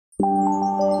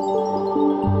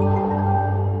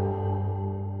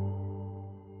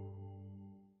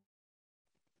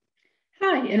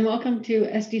and welcome to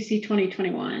SDC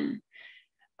 2021.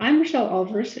 I'm Richelle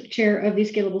Ahlvers, Chair of the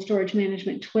Scalable Storage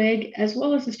Management TWIG, as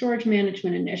well as the Storage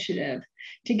Management Initiative.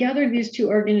 Together, these two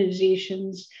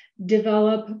organizations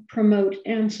develop, promote,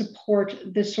 and support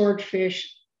the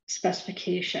Swordfish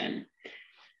specification.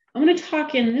 I'm going to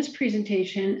talk in this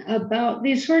presentation about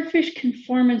the Swordfish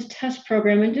Conformance Test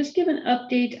Program and just give an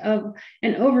update of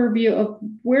an overview of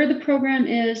where the program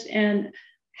is and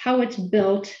how it's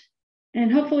built, and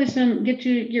hopefully get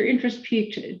your interest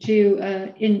piqued to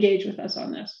engage with us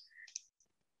on this.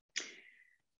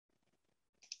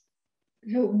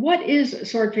 So what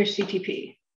is Swordfish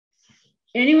CTP?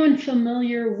 Anyone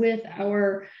familiar with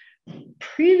our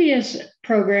previous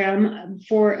program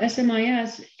for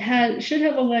SNIA should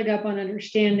have a leg up on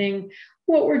understanding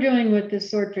what we're doing with the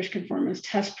Swordfish Conformance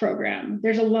Test Program.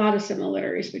 There's a lot of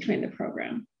similarities between the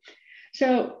program.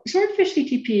 So Swordfish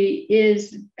CTP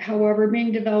is, however,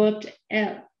 being developed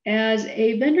as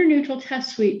a vendor-neutral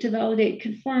test suite to validate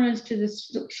conformance to the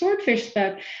Swordfish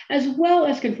spec, as well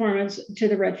as conformance to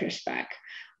the Redfish spec.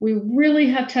 We really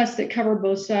have tests that cover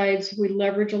both sides. We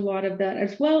leverage a lot of that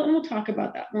as well, and we'll talk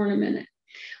about that more in a minute.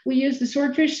 We use the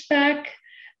Swordfish spec,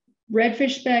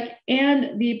 Redfish spec,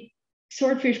 and the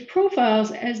Swordfish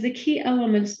profiles as the key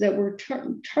elements that we're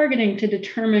targeting to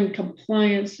determine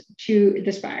compliance to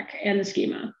the spec and the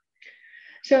schema.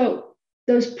 So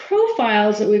those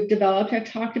profiles that we've developed,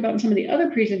 I've talked about in some of the other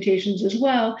presentations as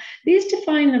well, these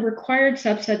define the required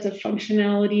subsets of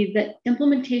functionality that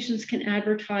implementations can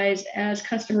advertise as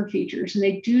customer features. And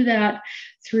they do that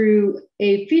through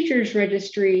a features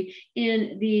registry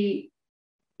in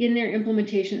their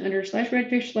implementation under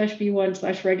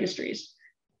 /redfish/v1/registries.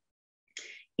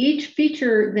 Each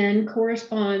feature then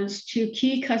corresponds to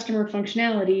key customer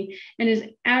functionality and is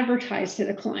advertised to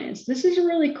the clients. This is a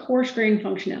really coarse-grained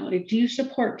functionality. Do you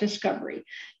support discovery?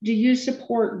 Do you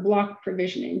support block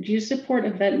provisioning? Do you support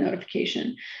event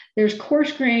notification? There's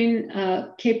coarse-grained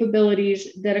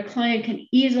capabilities that a client can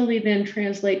easily then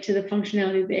translate to the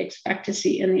functionality they expect to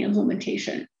see in the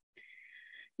implementation.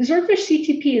 The Swordfish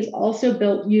CTP is also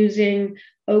built using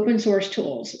open source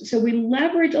tools. So we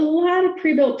leverage a lot of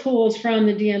pre-built tools from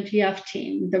the DMTF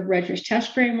team, the Redfish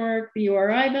test framework, the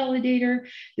URI validator,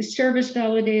 the service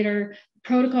validator,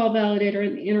 protocol validator,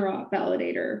 and the interop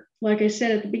validator. Like I said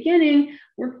at the beginning,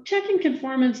 we're checking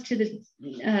conformance to the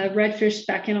Redfish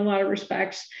spec in a lot of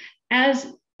respects as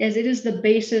it is the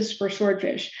basis for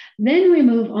Swordfish. Then we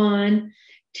move on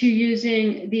to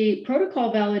using the protocol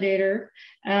validator,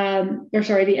 the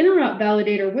interop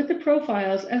validator with the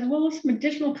profiles, as well as some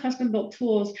additional custom-built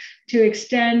tools to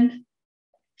extend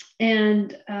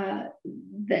and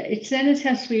extend a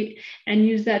test suite and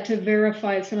use that to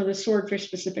verify some of the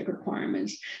Swordfish-specific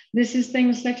requirements. This is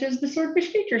things such as the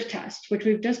Swordfish features test, which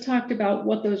we've just talked about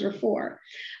what those are for.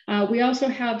 We also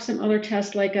have some other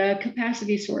tests like a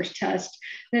capacity source test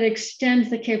that extends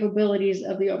the capabilities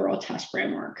of the overall test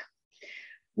framework.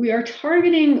 We are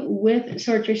targeting with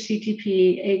Swordfish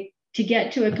CTP to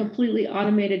get to a completely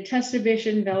automated test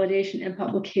submission, validation, and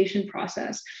publication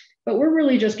process. But we're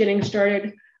really just getting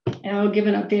started, and I'll give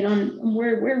an update on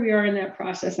where we are in that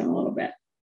process in a little bit.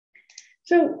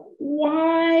 So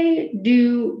why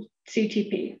do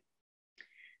CTP?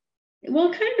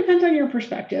 Well, it kind of depends on your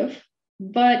perspective,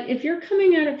 but if you're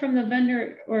coming at it from the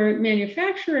vendor or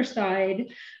manufacturer side,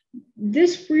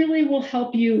 this really will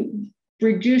help you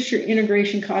reduce your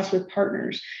integration costs with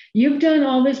partners. You've done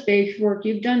all this base work,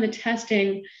 you've done the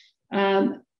testing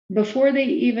before they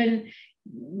even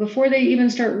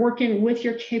start working with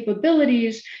your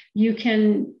capabilities. You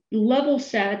can level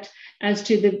set as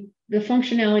to the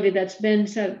functionality that's been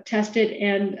tested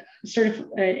and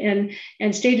certified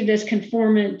and stated as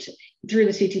conformant through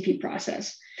the CTP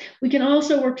process. We can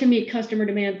also work to meet customer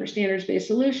demand for standards-based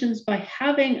solutions by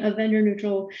having a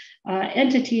vendor-neutral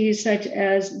entities such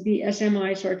as the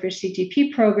SNIA Swordfish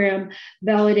CTP program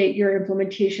validate your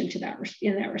implementation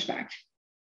in that respect.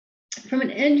 From an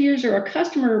end user or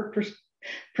customer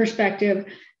perspective,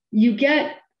 you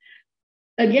get,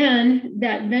 again,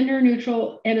 that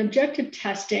vendor-neutral and objective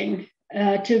testing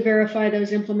to verify those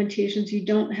implementations. You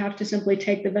don't have to simply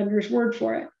take the vendor's word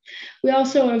for it. We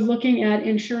also are looking at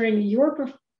ensuring your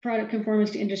product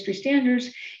conformance to industry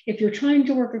standards. If you're trying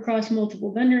to work across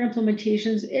multiple vendor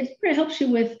implementations, it helps you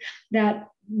with that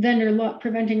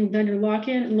preventing vendor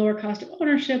lock-in and lower cost of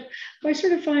ownership by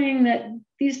certifying that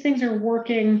these things are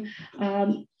working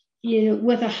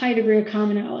with a high degree of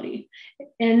commonality.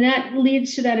 And that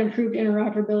leads to that improved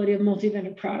interoperability of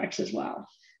multi-vendor products as well.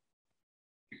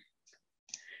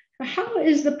 How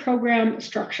is the program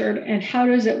structured and how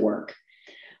does it work?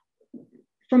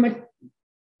 From a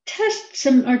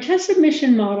Our test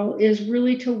submission model is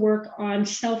really to work on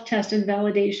self-test and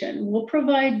validation. We'll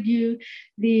provide you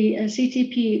the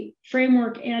CTP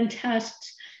framework and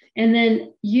tests, and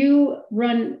then you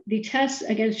run the tests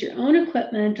against your own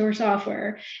equipment or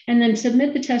software, and then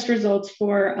submit the test results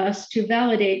for us to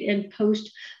validate and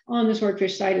post on the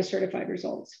Swordfish site as certified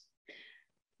results.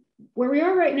 Where we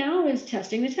are right now is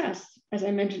testing the tests. As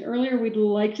I mentioned earlier, we'd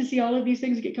like to see all of these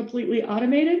things get completely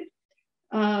automated.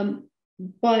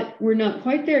 But we're not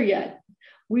quite there yet.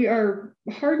 We are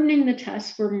hardening the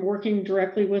tests. We're working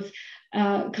directly with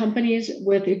companies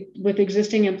with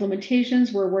existing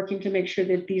implementations. We're working to make sure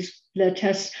that the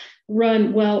tests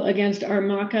run well against our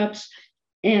mockups,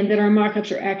 and that our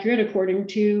mockups are accurate according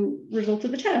to results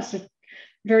of the test.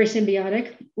 Very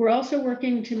symbiotic. We're also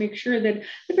working to make sure that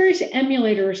the various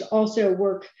emulators also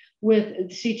work with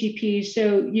CTP,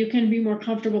 so you can be more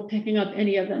comfortable picking up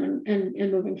any of them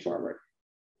and moving forward.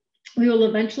 We will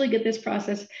eventually get this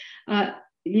process,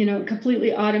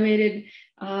 completely automated,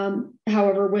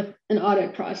 however, with an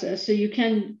audit process. So you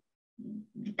can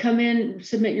come in,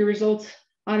 submit your results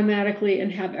automatically, and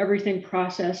have everything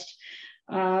processed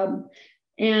and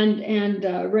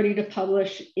ready to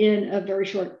publish in a very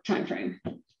short time frame.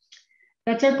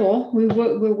 That's our goal.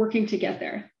 We're working to get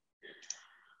there.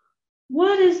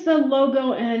 What is the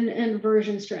logo and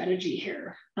version strategy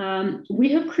here?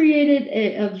 We have created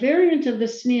a variant of the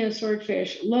SNIA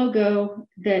Swordfish logo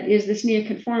that is the SNIA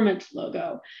Conformance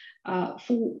logo.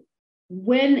 For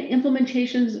when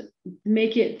implementations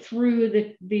make it through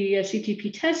the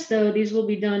CTP test, though, these will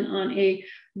be done on a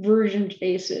versioned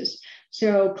basis.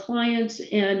 So clients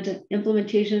and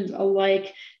implementations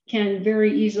alike can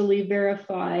very easily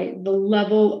verify the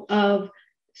level of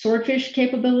Swordfish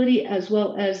capability, as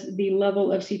well as the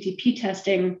level of CTP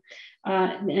testing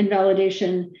and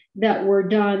validation that were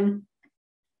done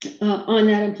on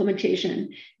that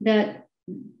implementation. That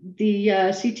the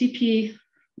CTP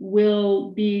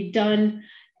will be done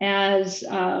as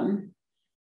in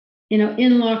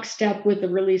lockstep with the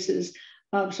releases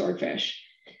of Swordfish.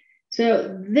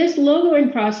 So this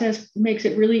logoing process makes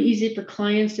it really easy for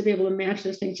clients to be able to match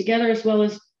those things together, as well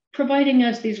as providing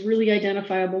us these really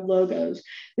identifiable logos.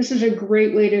 This is a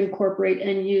great way to incorporate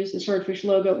and use the Swordfish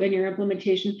logo in your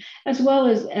implementation, as well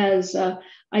as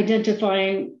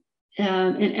identifying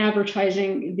and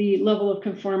advertising the level of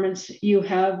conformance you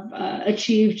have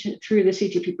achieved through the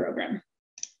CTP program.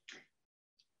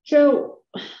 So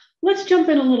let's jump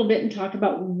in a little bit and talk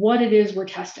about what it is we're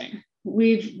testing.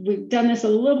 We've done this a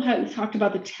little bit. We've talked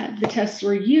about the tests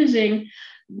we're using,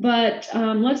 but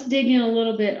let's dig in a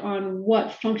little bit on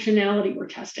what functionality we're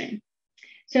testing.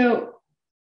 So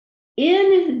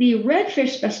in the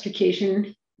Redfish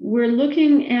specification, we're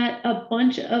looking at a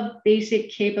bunch of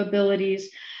basic capabilities.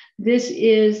 This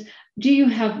is, do you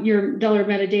have your dollar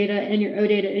metadata and your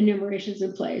OData enumerations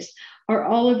in place? Are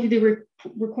all of the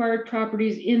required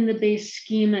properties in the base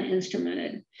schema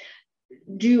instrumented?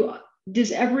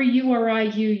 Does every URI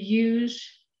you use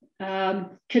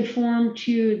conform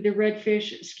to the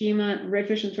Redfish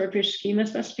and Swordfish schema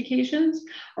specifications?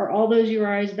 Are all those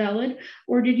URIs valid?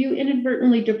 Or did you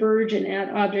inadvertently diverge and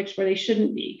add objects where they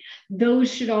shouldn't be?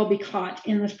 Those should all be caught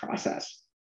in this process.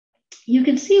 You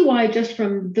can see why, just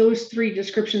from those three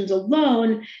descriptions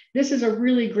alone, this is a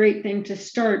really great thing to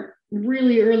start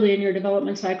really early in your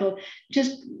development cycle,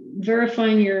 just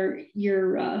verifying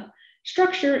your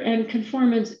structure and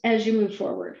conformance as you move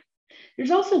forward. There's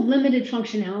also limited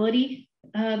functionality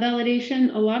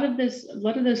validation. A lot of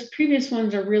those previous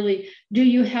ones are really, do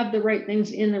you have the right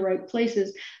things in the right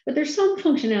places? But there's some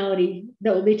functionality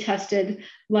that will be tested,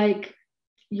 like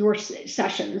your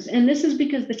sessions. And this is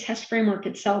because the test framework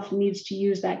itself needs to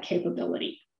use that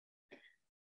capability.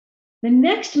 The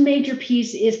next major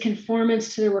piece is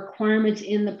conformance to the requirements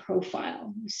in the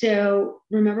profile. So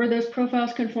remember, those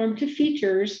profiles conform to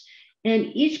features,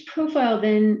 and each profile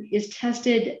then is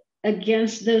tested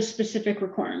against those specific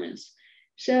requirements.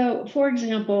 So for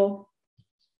example,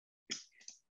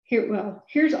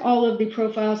 here's all of the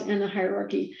profiles and the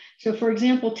hierarchy. So for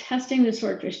example, testing the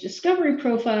Swordfish discovery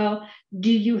profile, do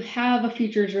you have a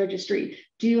features registry?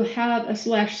 Do you have a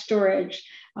 /storage?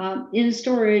 In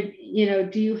storage,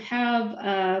 do you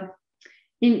have,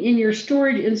 in your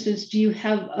storage instance, do you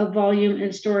have a volume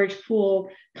and storage pool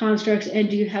constructs, and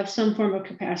do you have some form of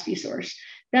capacity source?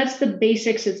 That's the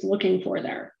basics it's looking for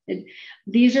there.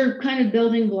 These are kind of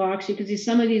building blocks. You can see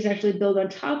some of these actually build on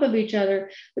top of each other,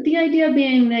 but the idea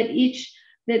being that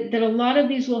that a lot of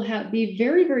these will be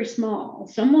very, very small.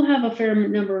 Some will have a fair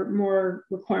number more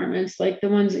requirements, like the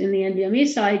ones in the NVMe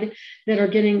side that are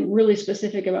getting really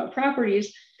specific about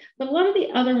properties. but a lot of the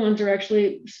other ones are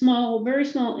actually small, very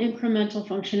small incremental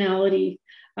functionality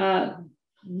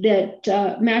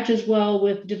that matches well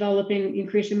with developing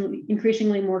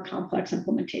increasingly more complex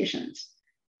implementations.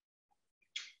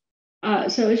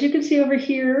 So as you can see over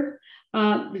here,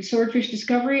 the Swordfish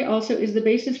Discovery also is the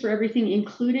basis for everything,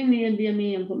 including the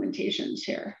NVMe implementations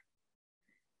here.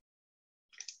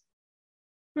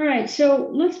 All right, so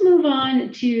let's move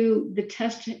on to the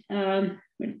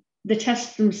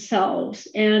tests themselves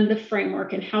and the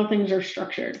framework and how things are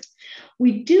structured.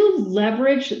 We do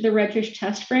leverage the Redfish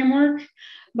test framework,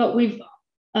 but we've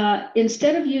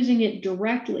instead of using it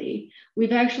directly,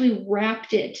 we've actually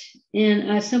wrapped it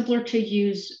in a simpler to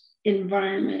use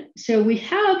environment. So we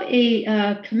have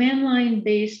a command line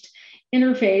based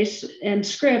interface and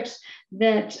scripts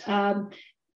that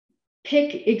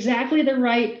pick exactly the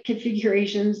right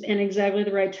configurations and exactly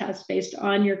the right tests based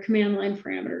on your command line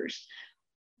parameters.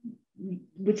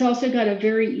 It's also got a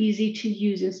very easy to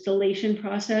use installation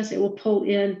process. It will pull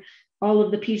in all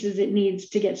of the pieces it needs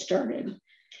to get started.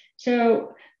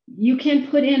 So you can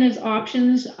put in as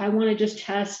options, I want to just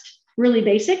test really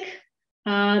basic,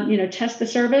 test the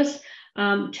service,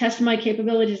 test my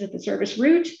capabilities at the service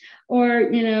root, or,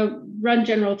 run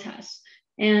general tests.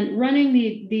 And running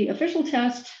the official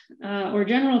test or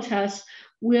general test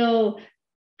will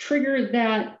trigger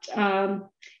that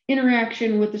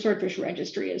interaction with the Swordfish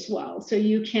registry as well. So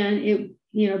you can,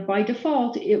 by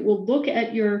default, it will look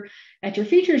at your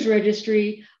features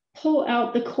registry, pull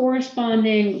out the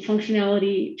corresponding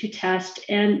functionality to test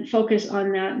and focus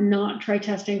on that, not try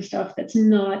testing stuff that's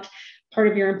not part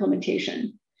of your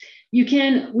implementation.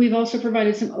 We've also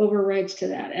provided some overrides to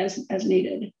that as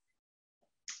needed.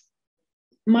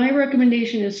 My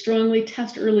recommendation is strongly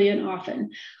test early and often.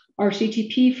 Our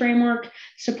CTP framework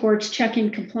supports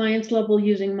checking compliance level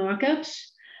using mockups,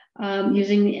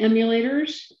 using the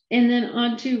emulators, and then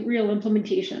onto real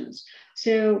implementations.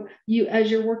 So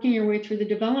as you're working your way through the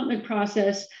development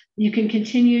process, you can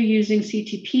continue using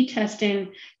CTP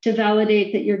testing to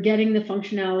validate that you're getting the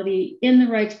functionality in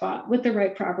the right spot with the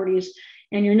right properties,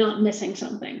 and you're not missing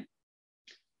something.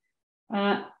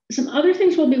 Some other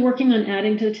things we'll be working on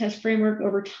adding to the test framework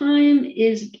over time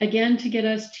is, again, to get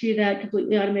us to that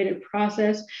completely automated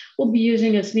process, we'll be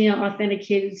using a SNIA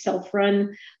authenticated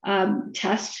self-run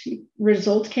test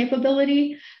result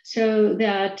capability so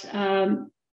that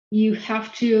you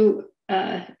have to,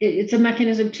 it's a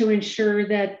mechanism to ensure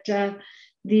that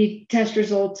the test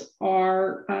results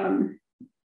are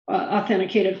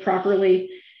authenticated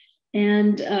properly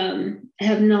and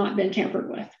have not been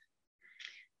tampered with.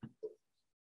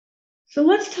 So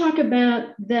let's talk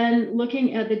about then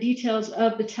looking at the details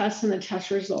of the tests and the test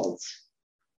results.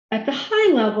 At the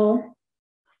high level,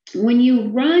 when you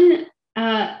run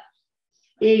a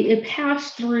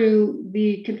pass through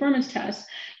the conformance test,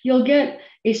 you'll get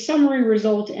a summary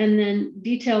result and then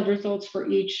detailed results for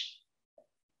each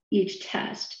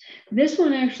test. This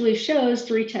one actually shows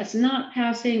 3 tests not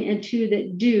passing and 2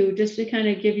 that do, just to kind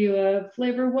of give you a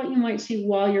flavor of what you might see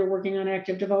while you're working on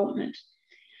active development.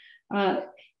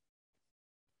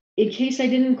 In case I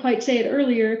didn't quite say it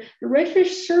earlier, the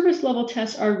Redfish service level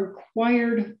tests are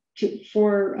required to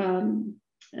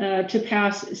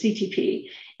pass CTP.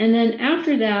 And then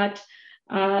after that,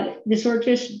 the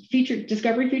Swordfish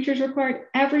discovery feature is required.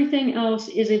 Everything else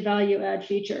is a value add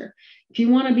feature. If you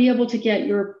want to be able to get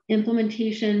your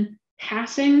implementation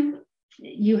passing,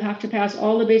 you have to pass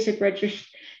all the basic Redfish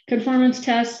conformance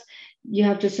tests. You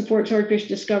have to support Swordfish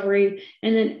discovery,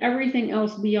 and then everything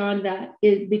else beyond that,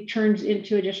 it turns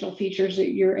into additional features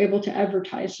that you're able to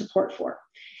advertise support for.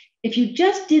 If you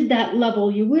just did that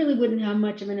level, you really wouldn't have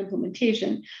much of an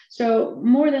implementation. So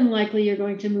more than likely, you're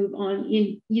going to move on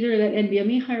in either that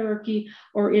NVMe hierarchy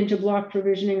or into block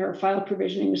provisioning or file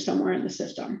provisioning somewhere in the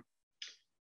system.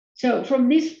 So from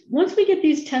these, once we get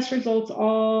these test results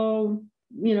all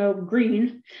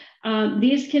green,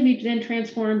 these can be then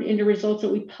transformed into results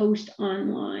that we post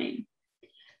online.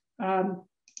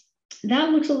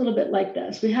 That looks a little bit like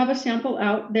this. We have a sample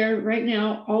out there right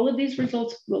now. All of these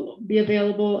results will be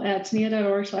available at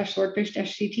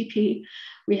snia.org/swordfish-CTP.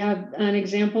 We have an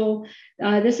example,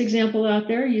 this example out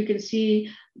there. You can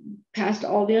see passed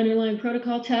all the underlying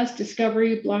protocol tests,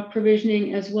 discovery, block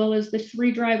provisioning, as well as the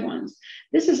 3 drive ones.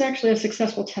 This is actually a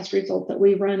successful test result that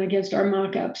we run against our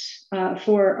mockups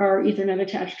for our Ethernet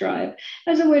attached drive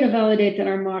as a way to validate that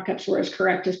our mockups were as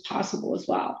correct as possible as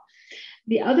well.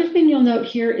 The other thing you'll note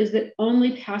here is that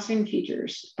only passing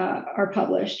features are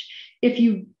published.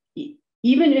 Even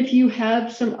if you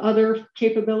have some other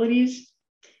capabilities,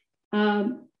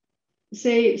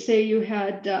 say you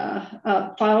had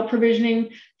file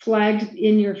provisioning flagged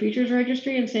in your features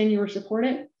registry and saying you were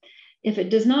supported, If it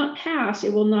does not pass,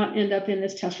 it will not end up in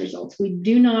this test results. We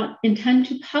do not intend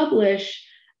to publish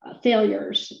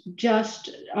failures just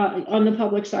on the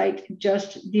public site,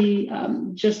 just the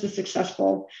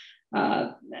successful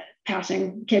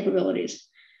passing capabilities.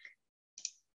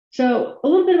 So a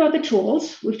little bit about the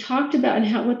tools we've talked about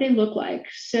and what they look like.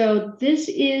 So this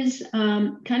is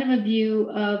kind of a view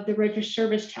of the Redfish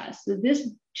service test. So this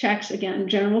checks, again,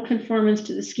 general conformance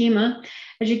to the schema.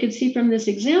 As you can see from this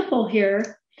example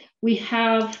here, we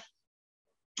have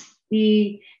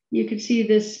you can see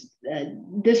this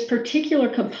particular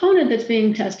component that's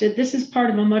being tested. This is part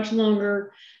of a much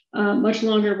longer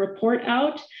report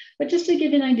out, but just to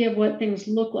give you an idea of what things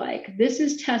look like, this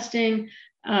is testing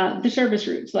the service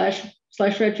route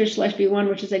 /redfish/v1,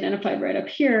 which is identified right up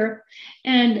here.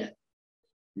 And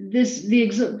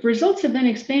the results have been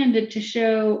expanded to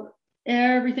show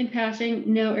everything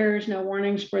passing, no errors, no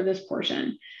warnings for this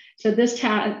portion. So this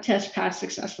test passed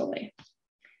successfully.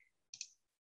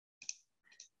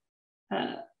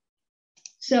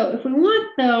 So if we want,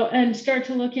 though, and start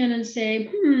to look in and say,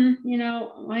 I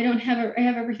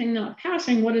have everything not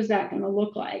passing, what is that going to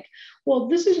look like? Well,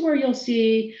 this is where you'll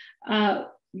see and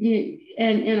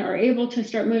are able to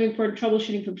start moving forward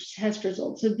troubleshooting from test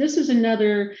results. So this is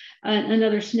another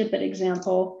snippet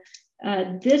example.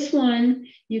 This one,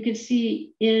 you can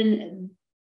see in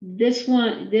this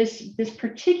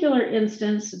particular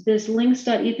instance, this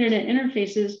links.ethernet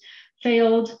interfaces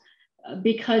failed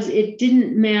because it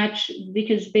didn't match,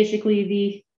 because basically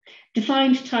the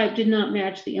defined type did not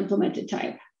match the implemented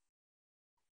type.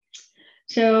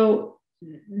 So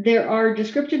there are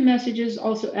descriptive messages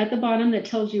also at the bottom that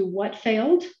tells you what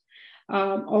failed,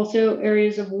 also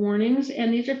areas of warnings,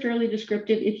 and these are fairly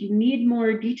descriptive. If you need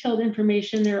more detailed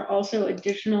information, there are also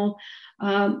additional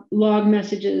log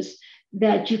messages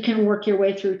that you can work your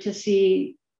way through to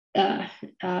see if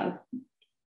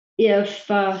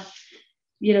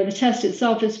the test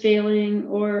itself is failing,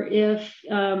 or if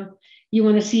you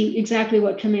want to see exactly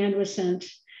what command was sent,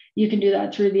 you can do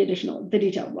that through the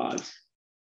detailed logs.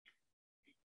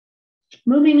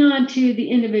 Moving on to the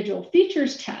individual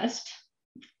features test.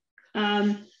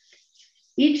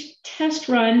 Each test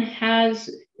run has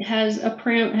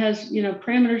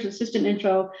parameters and system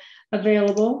info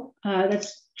available.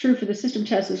 That's true for the system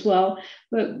test as well.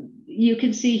 But you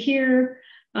can see here,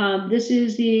 this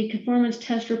is the conformance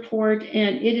test report,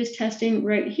 and it is testing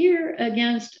right here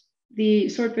against the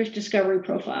Swordfish discovery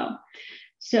profile.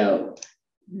 So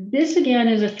this, again,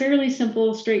 is a fairly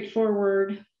simple,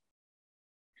 straightforward,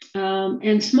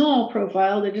 and small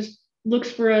profile that just looks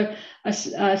for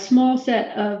a small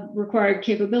set of required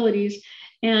capabilities.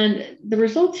 And the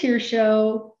results here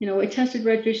show, I tested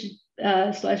Redfish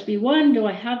 /v1. Do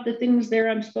I have the things there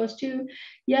I'm supposed to?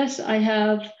 Yes, I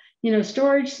have.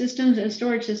 Storage systems and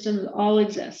storage systems all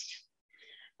exist.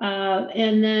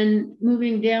 And then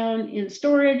moving down in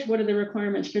storage, what are the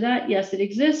requirements for that? Yes, it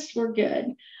exists. We're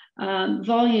good.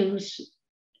 Volumes,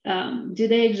 do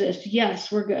they exist?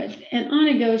 Yes, we're good. And on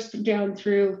it goes down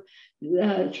through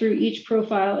each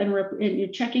profile, and you're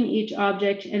checking each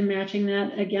object and matching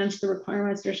that against the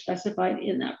requirements that are specified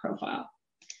in that profile.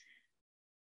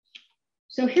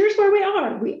 So here's where we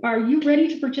are. Are you ready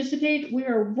to participate? We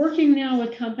are working now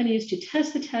with companies to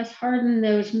test the test, harden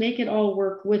those, make it all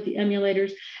work with the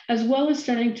emulators, as well as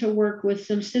starting to work with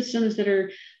some systems that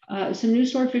are, some new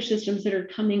Swordfish systems that are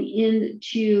coming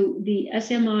into the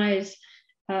SMI's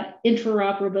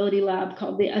interoperability lab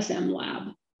called the SM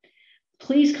Lab.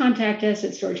 Please contact us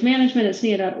at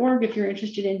storagemanagement@snia.org if you're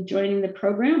interested in joining the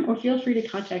program, or feel free to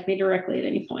contact me directly at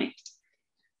any point.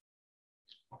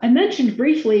 I mentioned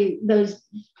briefly those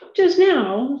just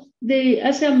now, the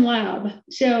SM Lab.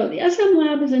 So the SM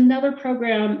Lab is another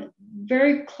program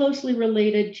very closely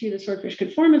related to the Swordfish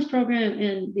Conformance Program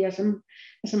and the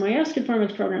SNIA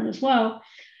Conformance Program as well.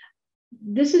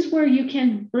 This is where you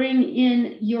can bring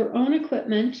in your own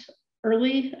equipment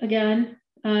early, again,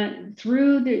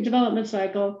 through the development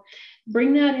cycle,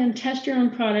 bring that in, test your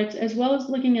own products, as well as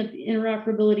looking at the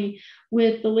interoperability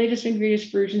with the latest and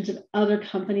greatest versions of other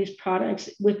companies'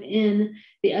 products within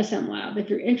the SM Lab. If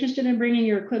you're interested in bringing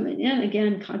your equipment in,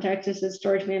 again, contact us at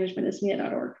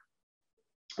storagemanagement@snia.org,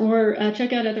 or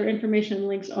check out other information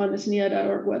links on the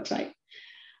snia.org website.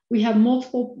 We have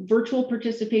multiple virtual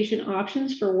participation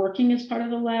options for working as part of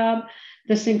the lab.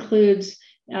 This includes,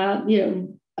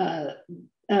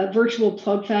 virtual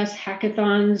plugfest,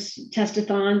 hackathons,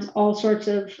 testathons, all sorts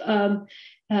of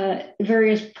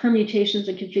various permutations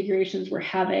and configurations we're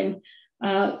having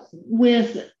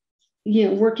with,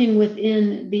 working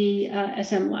within the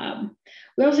SM Lab.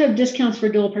 We also have discounts for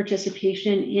dual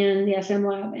participation in the SM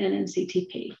Lab and in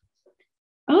CTP.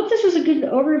 I hope this was a good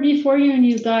overview for you and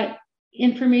you got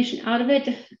information out of it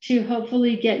to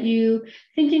hopefully get you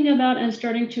thinking about and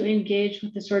starting to engage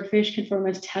with the Swordfish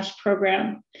Conformance Test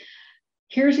Program.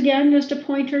 Here's again just a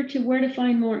pointer to where to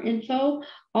find more info.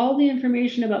 All the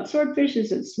information about Swordfish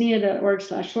is at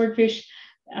SNIA.org/swordfish.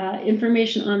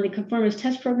 Information on the Conformance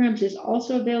Test Programs is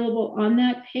also available on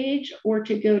that page, or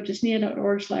to go to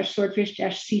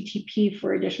SNIA.org/swordfish-CTP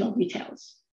for additional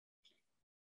details.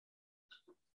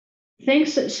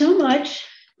 Thanks so much.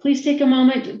 Please take a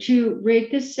moment to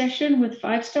rate this session with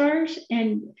 5 stars.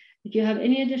 And if you have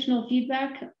any additional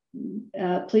feedback,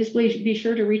 please be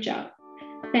sure to reach out.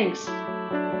 Thanks.